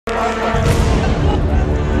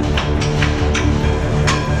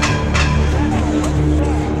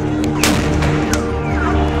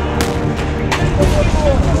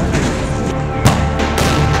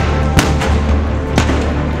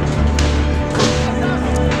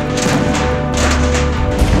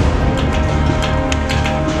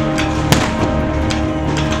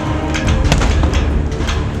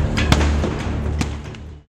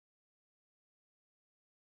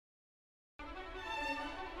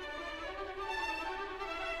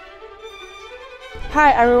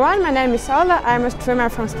Hi everyone, my name is Ola, I'm a streamer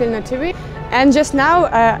from Spilno TV, and just now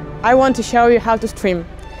I want to show you how to stream.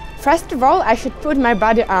 First of all, I should put my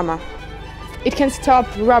body armor. It can stop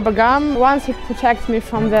rubber gum once it protects me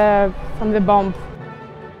from the bomb.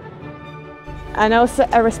 And also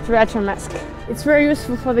a respirator mask. It's very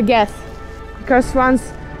useful for the gas, because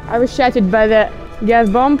once I was shattered by the gas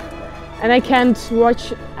bomb and I can't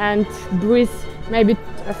watch and breathe maybe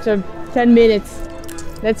after 10 minutes.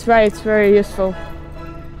 That's why it's very useful.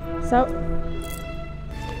 So,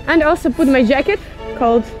 and also put my jacket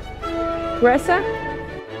called Resa.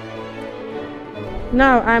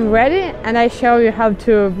 Now I'm ready and I show you how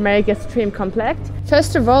to make a stream complete.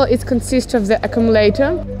 First of all, it consists of the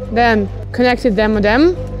accumulator, then connected the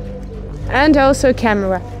modem and also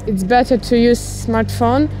camera. It's better to use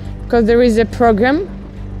smartphone because there is a program.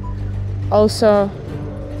 Also,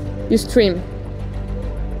 you stream.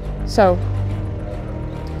 So,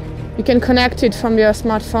 you can connect it from your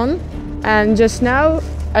smartphone. And just now,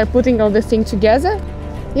 I'm putting all the things together.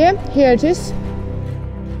 Yeah, here it is.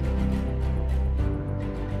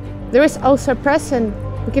 There is also a person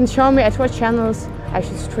who can show me at what channels I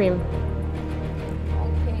should stream.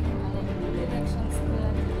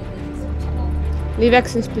 Live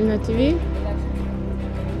Spilno TV.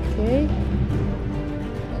 Okay.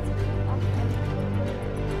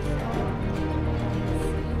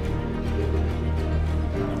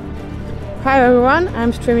 Hi everyone,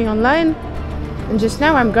 I'm streaming online, and just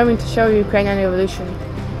now I'm going to show you Ukrainian Revolution.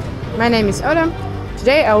 My name is Ola.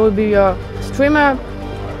 Today I will be your streamer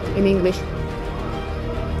in English.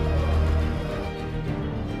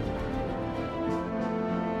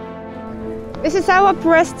 This is our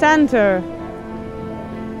press center.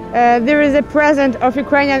 There is a present of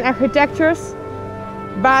Ukrainian architectures,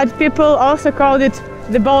 but people also called it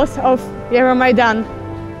the balls of Euromaidan.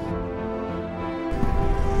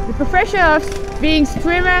 The profession of being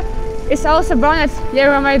streamer is also born at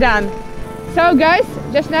Euromaidan. So guys,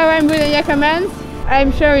 just now I'm reading your comments.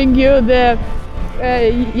 I'm showing you the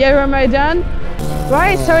Euromaidan. Why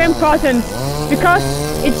it's so important? Because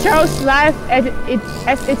it shows life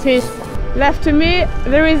as it is. Left to me,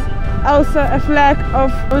 there is also a flag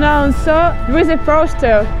of unknown, so there is a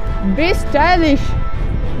poster. Be stylish,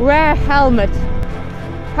 wear a helmet.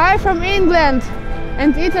 Hi from England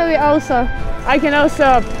and Italy also. I can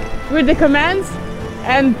also read the comments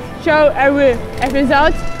and show every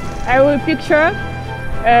episode, every picture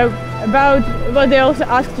about what they also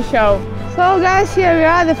ask to show. So guys, here we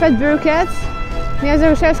are, the Fat Bear Cats near the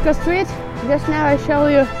Rushevska Street. Just now I show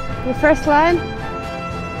you the first line.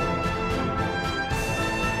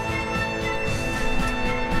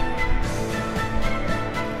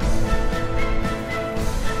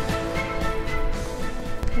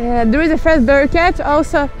 There is a Fat Bear Cat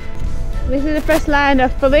also. This is the first line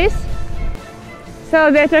of police.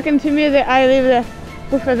 So they're talking to me that I leave the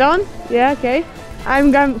buffer zone. Yeah, okay.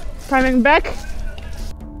 I'm coming back.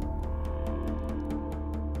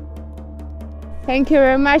 Thank you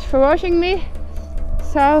very much for watching me.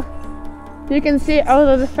 So you can see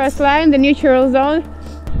also the first line, the neutral zone.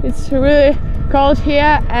 It's really cold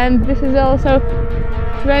here, and this is also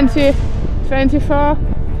 20, 24,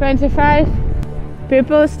 25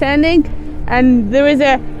 people standing, and there is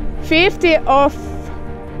a 50 of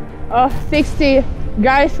 60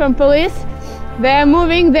 guys from police. They're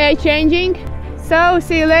moving, they're changing. So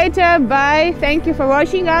see you later, bye, thank you for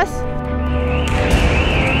watching us.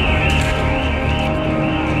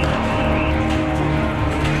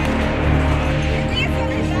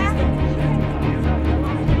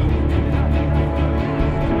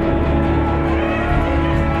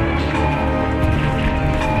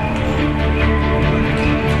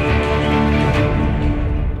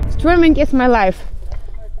 Streaming is my life.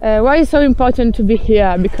 Why is it so important to be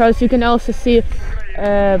here? Because you can also see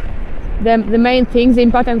the main things, the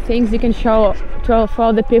important things you can show to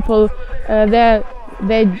for the people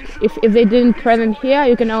if they didn't present here,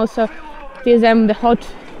 you can also see them the hot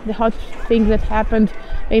things that happened,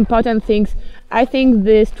 the important things. I think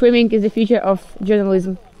the streaming is the future of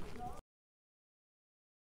journalism.